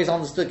I always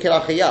understood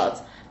Kilach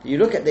Yad, you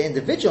look at the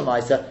individual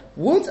Maisa,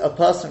 would a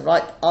person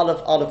write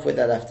Aleph with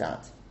their left hand?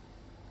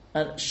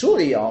 And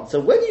surely you answer,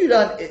 when you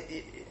learn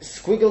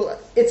squiggle,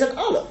 it's an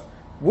Aleph.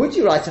 Would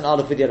you write an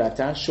Aleph with your left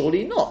hand?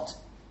 Surely not.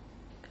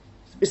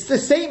 It's the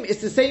same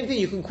thing.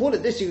 You can call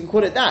it this, you can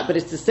call it that, but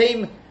it's the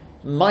same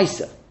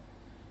Maisa.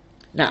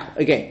 Now,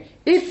 again,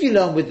 if you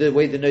learn with the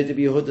way the Noda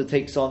B'Yehuda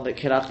takes on that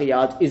Kilach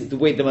Yad is the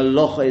way the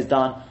Malacha is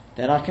done,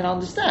 then I can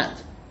understand.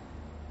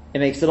 It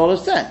makes a lot of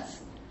sense.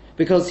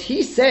 Because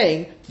he's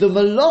saying the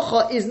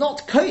Malacha is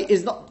not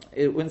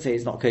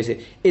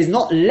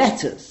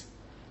letters.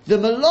 The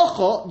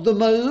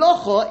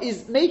Malacha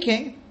is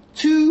making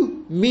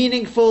two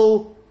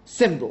meaningful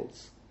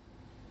symbols.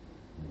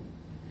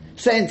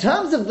 So in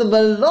terms of the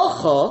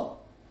Malacha,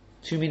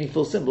 two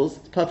meaningful symbols,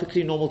 it's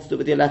perfectly normal to do it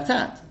with your left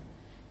hand.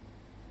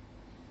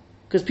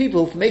 Because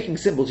people, for making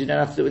symbols, you don't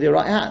have to do it with your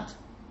right hand.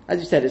 As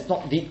you said, it's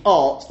not the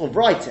art of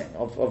writing,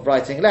 of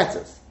writing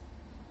letters.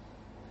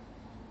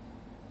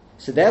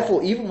 So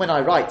therefore, even when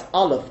I write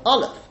Aleph,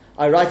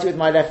 I write it with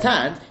my left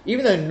hand,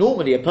 even though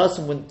normally a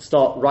person wouldn't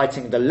start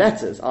writing the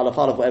letters, Aleph,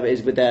 whatever it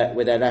is, with their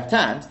left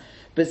hand.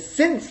 But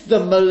since the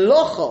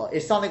Malacha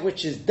is something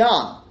which is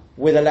done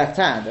with a left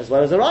hand as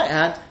well as a right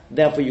hand,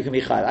 therefore you can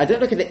be chayav. I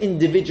don't look at the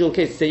individual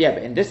case and say, yeah,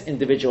 but in this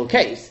individual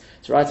case,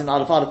 to write an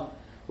Aleph,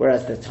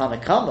 whereas the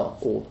Tanakama,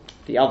 or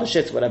the other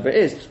shits, whatever it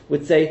is,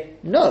 would say,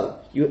 no,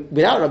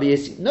 without Rabbi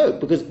Yossi, no,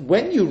 because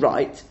when you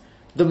write,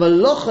 the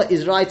Malacha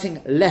is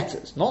writing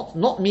letters,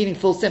 not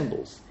meaningful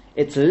symbols.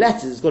 It's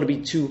letters, it's got to be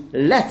two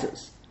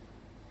letters.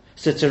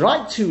 So to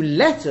write two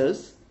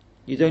letters,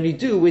 you'd only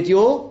do with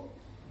your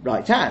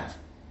right hand.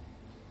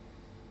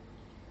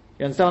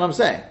 You understand what I'm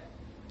saying?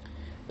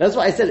 That's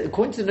why I said,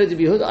 according to the Noda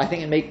B'Yehuda, I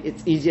think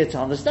it's easier to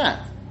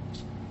understand.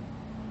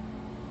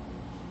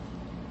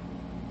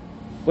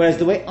 Whereas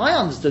the way I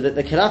understood it,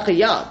 the Kilach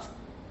Yad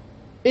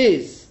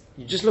is,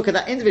 you just look at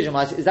that individual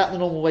Ma'aseh, is that the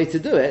normal way to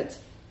do it?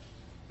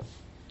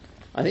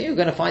 I think you're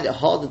going to find it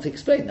harder to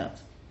explain that.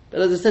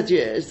 But as I said to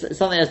you, it's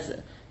something else.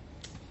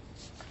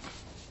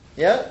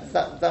 Yeah?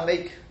 Does that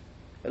make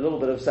a little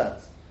bit of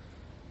sense?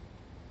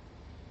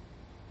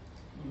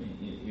 I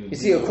mean, you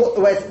see,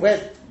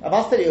 where I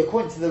must tell you,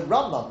 according to the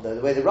Rambam, though,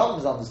 the way the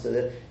Rambam's understood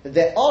it, that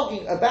they're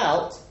arguing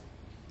about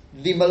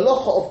the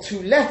Malacha of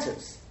two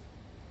letters.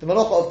 The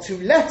Malacha of two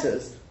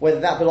letters, whether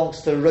that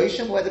belongs to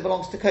Roshim or whether it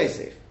belongs to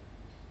Kosef.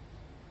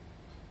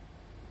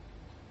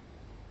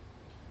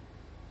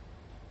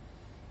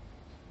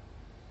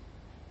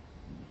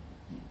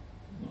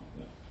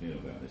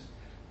 About this,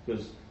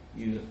 because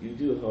you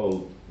do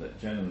hold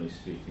that, generally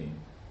speaking,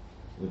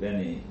 with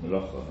any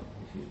malacha,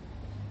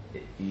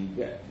 if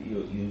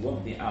you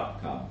want the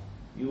outcome,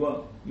 you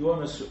want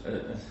a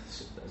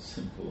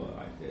simple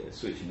idea,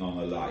 switching on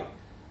a light.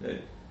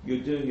 You're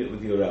doing it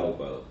with your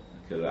elbow,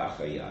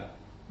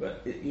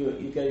 but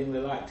you're getting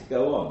the light to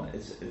go on.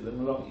 It's the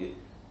malacha.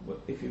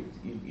 If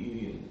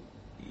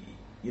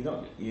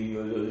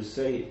you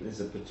say there's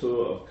a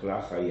patur of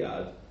kalach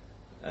hayad.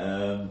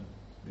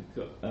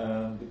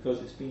 Because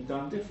it's been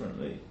done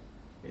differently.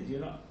 You're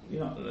not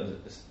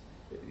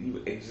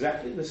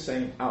exactly the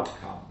same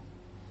outcome.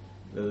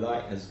 The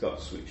light has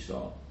got switched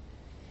on.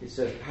 It's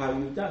just how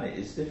you've done it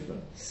is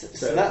different.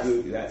 So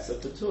that's a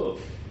patur.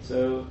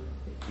 So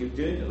you're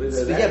doing it with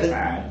the left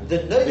hand.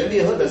 The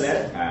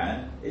left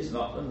hand is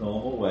not the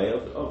normal way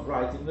of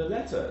writing the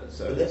letter.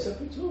 So it's a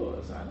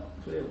patur. I'm not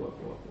clear what.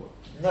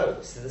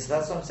 No, so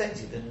that's what I'm saying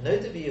to you. The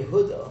Noda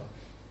B'Yehuda,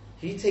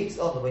 he takes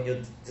on, when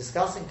you're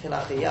discussing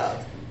Kilach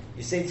Yad,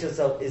 you say to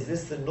yourself, is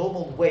this the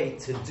normal way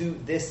to do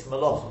this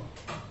malacha?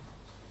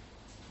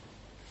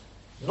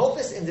 Not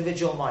this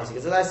individual mice,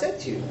 because as I said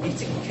to you,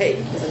 eating cake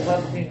is a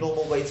perfectly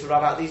normal way to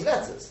write out these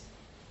letters.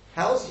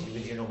 How else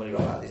would you normally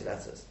write out these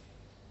letters?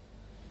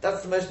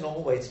 That's the most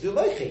normal way to do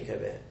mochik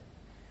over here.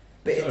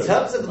 But in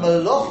terms of the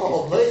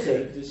malacha of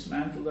mochik,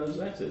 dismantle those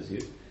letters.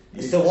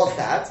 So what's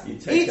that? You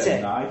take Eating.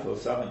 a knife or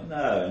something.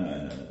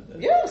 No.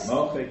 Yes.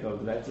 Mochik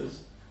of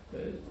letters.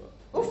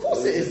 Of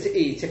course it is to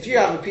eat. If you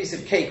have a piece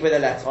of cake with a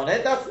letter on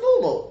it, that's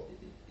normal.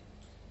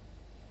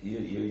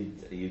 You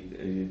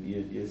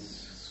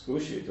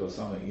squish it or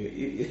something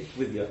you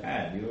with your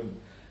hand.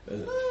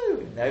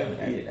 No.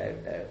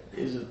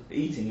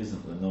 Eating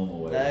isn't the normal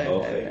way.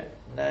 No.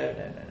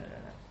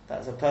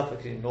 That's a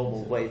perfectly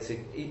normal way to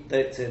eat.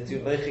 To do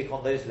mochik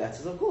on those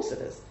letters. Of course it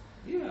is.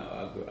 Yeah,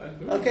 I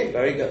agree. Okay,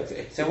 very good.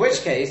 So in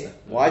which case,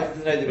 why did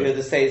the Noda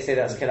B'Yehuda say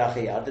that's Kilach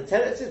Yad? The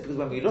teretz is because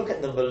when we look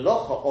at the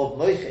malacha of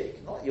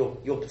mochik, not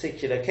your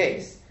particular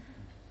case,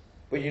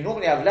 when you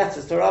normally have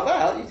letters to rub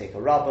out, you take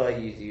a rubber,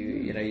 you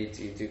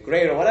do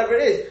grey or whatever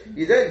it is,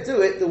 you don't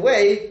do it the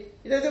way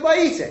you don't do it by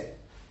eating.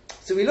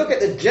 So we look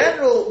at the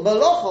general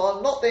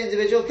malacha, not the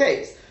individual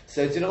case.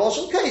 So to the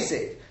Moshe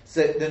Kosef.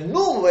 So the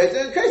normal way of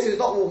doing Kosef is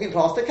not walking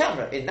past the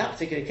camera. In that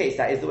particular case,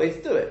 that is the way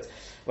to do it.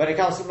 When it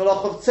comes to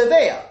malacha of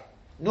Tzeveya,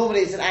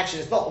 normally it's an action,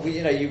 it's not,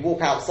 you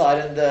walk outside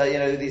and,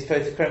 these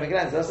photochromic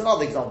lenses. That's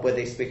another example where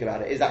they speak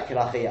about it. Is that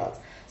Kilach Yad?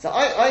 So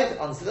I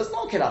understood that's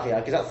not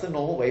kilachiyad because that's the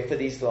normal way for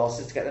these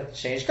glasses to get them to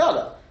change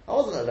colour. I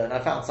wasn't alone. I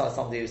found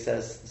somebody who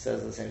says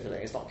the same thing.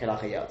 It's not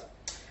kilachiyad.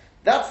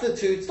 That's the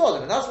two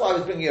tzodim, and that's why I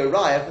was bringing you a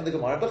raya from the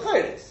Gemara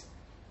B'chayris.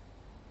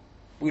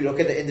 We look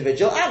at the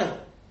individual animal,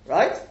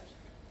 right?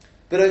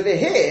 But over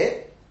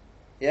here,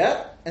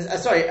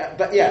 that's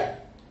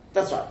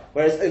right.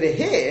 Whereas over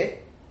here,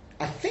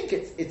 I think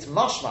it's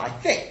mashma. I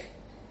think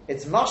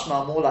it's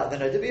mashma more like the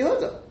Noda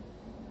B'Yehuda.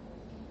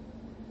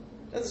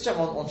 Let's check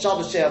on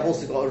Shabbos Sheh. I've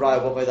also got a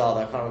raya one way or the other.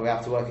 I can't remember. We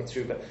have to work it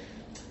through, but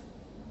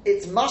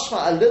it's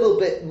mashma a little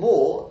bit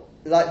more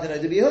like the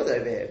Noda B'Yehuda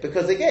over here,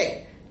 because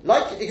again,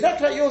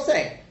 exactly like you're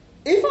saying,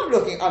 if I'm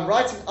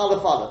writing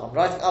Aleph Aleph, I'm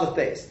writing Aleph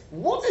Beis,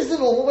 what is the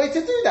normal way to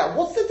do that?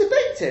 What's the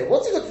debate here?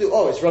 What's it got to do?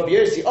 Oh, it's Rabbi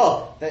Yossi.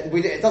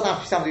 It doesn't have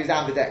to be somebody who's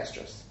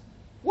ambidextrous.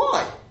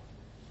 Why?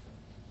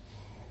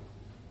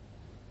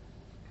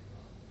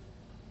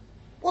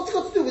 What's it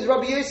got to do with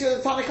Rabbi Yossi or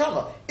the Tanna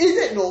Kamma? Is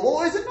it normal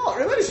or is it not?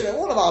 Remember,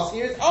 all I'm asking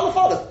you is Aleph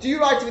Aleph. Do you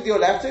write it with your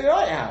left or your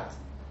right hand?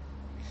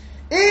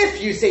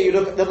 If you say you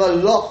look at the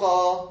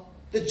malacha,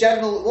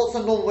 what's the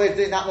normal way of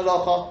doing that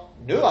malacha?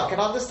 No, I can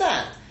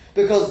understand.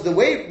 Because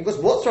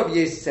what's Rabbi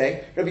Yossi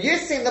saying? Rabbi Yossi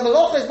is saying the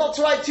malacha is not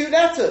to write two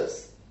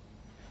letters.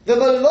 The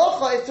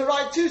malacha is to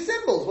write two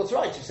symbols. What's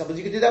right? Two symbols,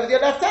 you can do that with your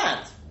left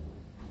hand.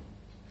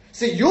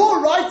 So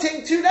you're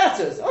writing two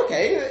letters.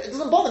 Okay, it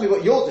doesn't bother me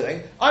what you're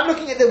doing. I'm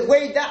looking at the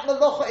way that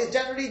malacha is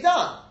generally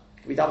done.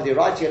 We done with your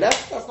right to your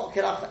left, that's not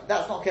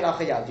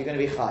kilachiyad. You're going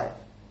to be chayav.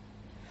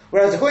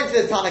 Whereas according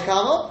to the Tanna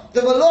Kamma,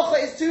 the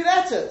malacha is two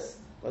letters.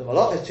 Well, the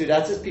malacha is two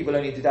letters, people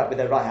only do that with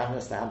their right hand,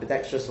 unless they're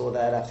ambidextrous or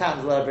their left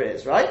hand, whatever it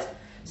is, right?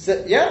 So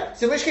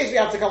in which case we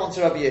have to come on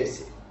to Rabbi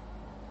Yossi.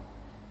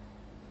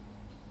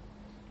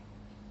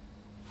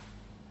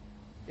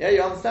 Yeah,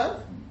 you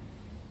understand?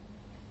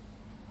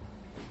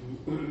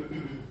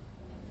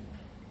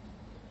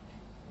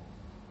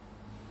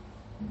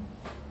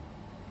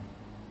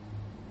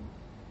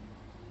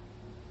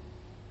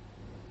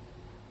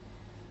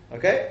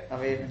 Okay? I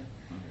mean,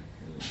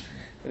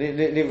 leave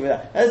it with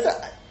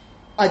that.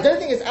 I don't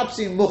think it's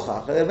absolutely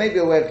muchach. There may be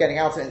a way of getting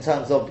out of it in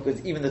terms of,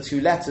 because even the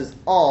two letters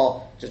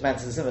are just meant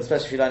as a symbol,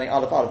 especially if you're learning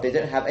Aleph Aleph, they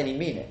don't have any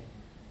meaning.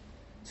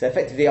 So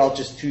effectively they are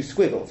just two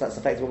squiggles. That's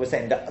effectively what we're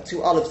saying. The two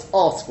Alephs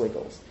are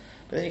squiggles.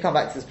 But then you come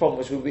back to this problem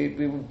which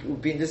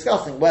we've been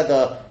discussing,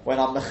 whether when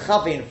I'm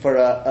mechavin for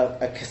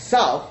a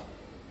kasav,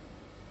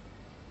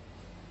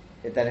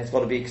 then it's got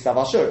to be kasav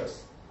ashuris.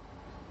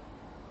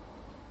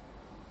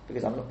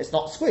 Because it's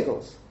not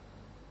squiggles.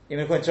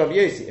 Even according to Rabbi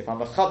Yossi, if I'm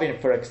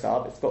mechavin for a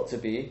kasav, it's got to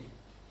be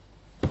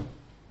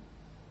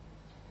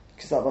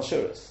kasav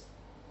ashuris.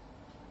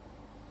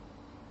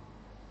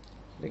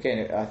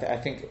 Again, I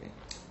think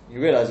you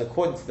realise,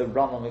 according to the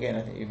Rambam, again,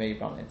 I think you may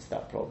run into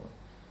that problem.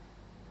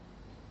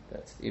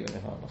 That even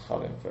if I'm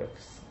mechavim for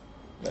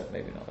but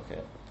maybe not.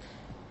 Okay,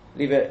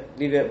 leave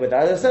it with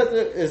that. As I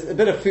said, there's a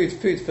bit of food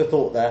for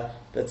thought there.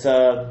 But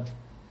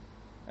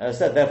as I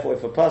said, therefore,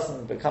 if a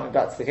person, but coming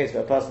back to the case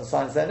where a person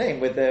signs their name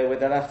with their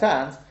left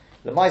hand,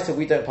 the Maisa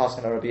we don't pass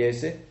on Rabbi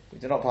Yossi. We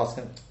do not pass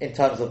on in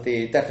terms of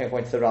the definitely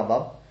according to the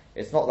Rambam.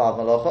 It's not Lav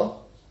Malacha.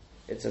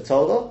 It's a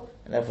Tola,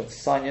 and therefore to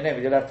sign your name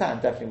with your left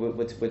hand definitely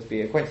would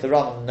be according to the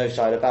Rambam. No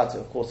shayla about it.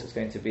 Of course, it's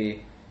going to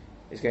be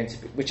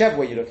whichever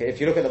way you look at it. If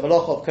you look at the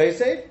Malacha of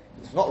Kosev,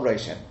 it's not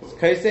Roshem, it's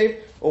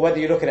Kosev, or whether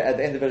you look at it at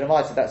the individual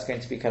Maisa, that's going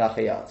to be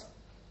Kalachiyat.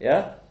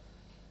 Yeah?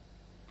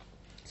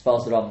 As far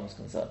as the Rambam is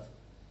concerned.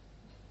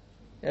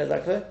 Yeah, is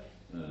that clear?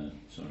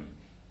 Sorry.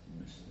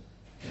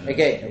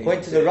 Again,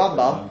 according to the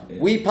Rambam,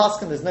 we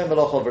paskin there's no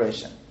Malacha of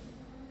Roshem.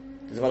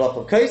 There's a Malacha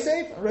of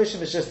Kosev, and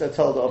Roshem is just a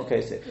Tolda of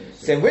Kosev.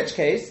 So in which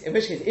case,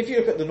 if you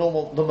look at the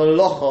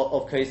Malacha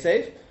of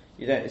Kosev,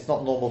 it's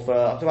not normal for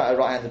I'm talking about a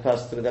right-handed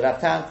person to with the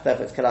left hand,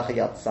 therefore it's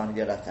Kalachiyat to sign with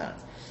your left hand.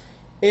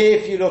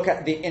 If you look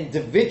at the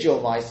individual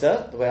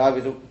Maisa, the way I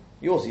would look,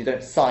 you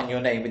don't sign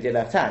your name with your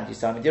left hand, you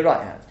sign with your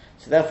right hand.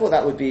 So therefore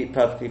that would be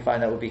perfectly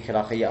fine, that would be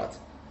Kalachiyat.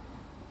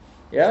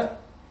 Yeah?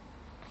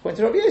 According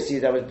to Rabbi Yossi,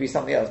 that would be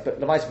something else, but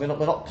the Maisa, we're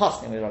not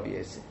passing with Rabbi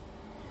Yossi.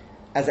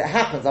 As it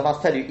happens, I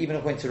must tell you, even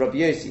according to Rabbi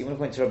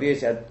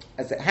Yossi,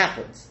 as it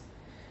happens,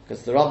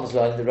 because the Rambam's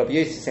learning, the Rabbi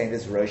Yossi is saying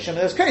there's Roshem and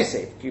there's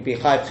Kosev. You'd be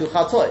Chayav two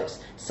Chatois.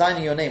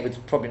 Signing your name would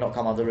probably not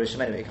come under Roshem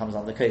anyway, it comes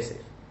under Kosev.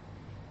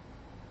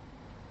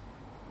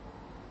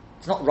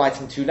 It's not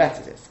writing two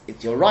letters,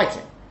 it's your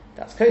writing.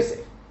 That's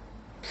Kosev.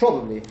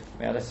 Probably,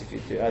 unless if you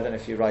do, I don't know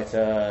if you write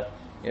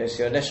it's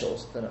your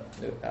initials. But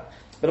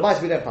the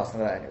Maisa, we don't pass on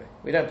that anyway.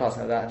 We don't pass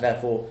on that, and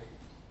therefore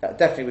that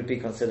definitely would be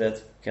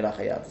considered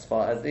Kilachayat,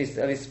 at least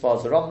as far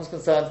as the Rambam is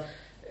concerned.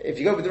 If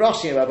you go with the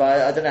Rashi,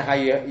 Rabbi, I don't know how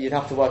you'd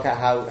have to work out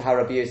how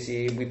Rabbi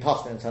Yossi, we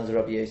pass in terms of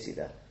Rabbi Yossi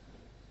there.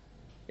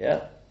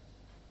 Yeah?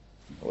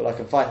 All I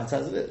can find in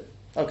terms of it.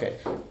 Okay.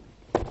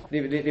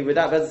 Leave with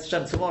that. Bez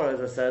Hashem tomorrow,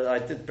 as I said, I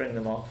did bring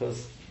them on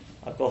because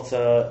I've got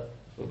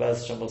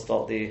Bez Hashem will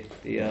start the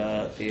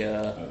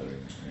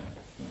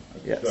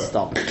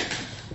stop.